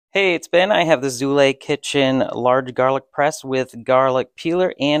Hey, it's Ben. I have the Zulay Kitchen large garlic press with garlic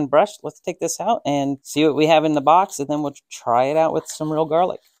peeler and brush. Let's take this out and see what we have in the box, and then we'll try it out with some real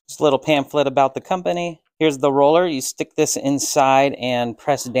garlic. Just a little pamphlet about the company. Here's the roller. You stick this inside and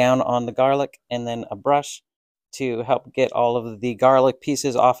press down on the garlic, and then a brush to help get all of the garlic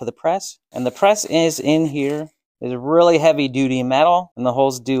pieces off of the press. And the press is in here. It's really heavy duty metal, and the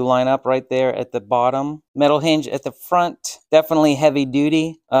holes do line up right there at the bottom. Metal hinge at the front, definitely heavy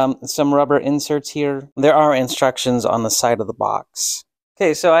duty. Some rubber inserts here. There are instructions on the side of the box.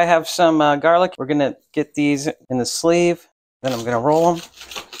 Okay, so I have some garlic. We're gonna get these in the sleeve, then I'm gonna roll them.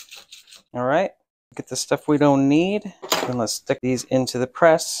 All right, get the stuff we don't need. Then let's stick these into the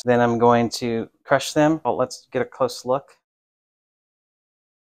press. Then I'm going to crush them. Oh, let's get a close look.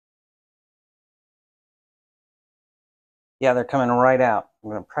 Yeah, they're coming right out. I'm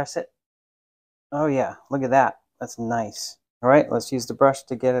going to press it. Oh yeah, look at that. That's nice. All right, let's use the brush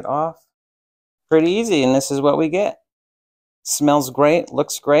to get it off. Pretty easy, and this is what we get. Smells great,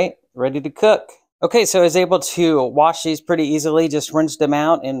 looks great, ready to cook. Okay, so I was able to wash these pretty easily, just rinsed them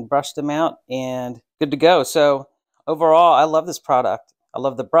out and brushed them out, and good to go. So overall, I love this product. I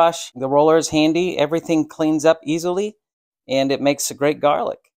love the brush. The roller is handy. Everything cleans up easily, and it makes a great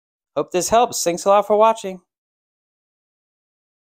garlic. Hope this helps. Thanks a lot for watching.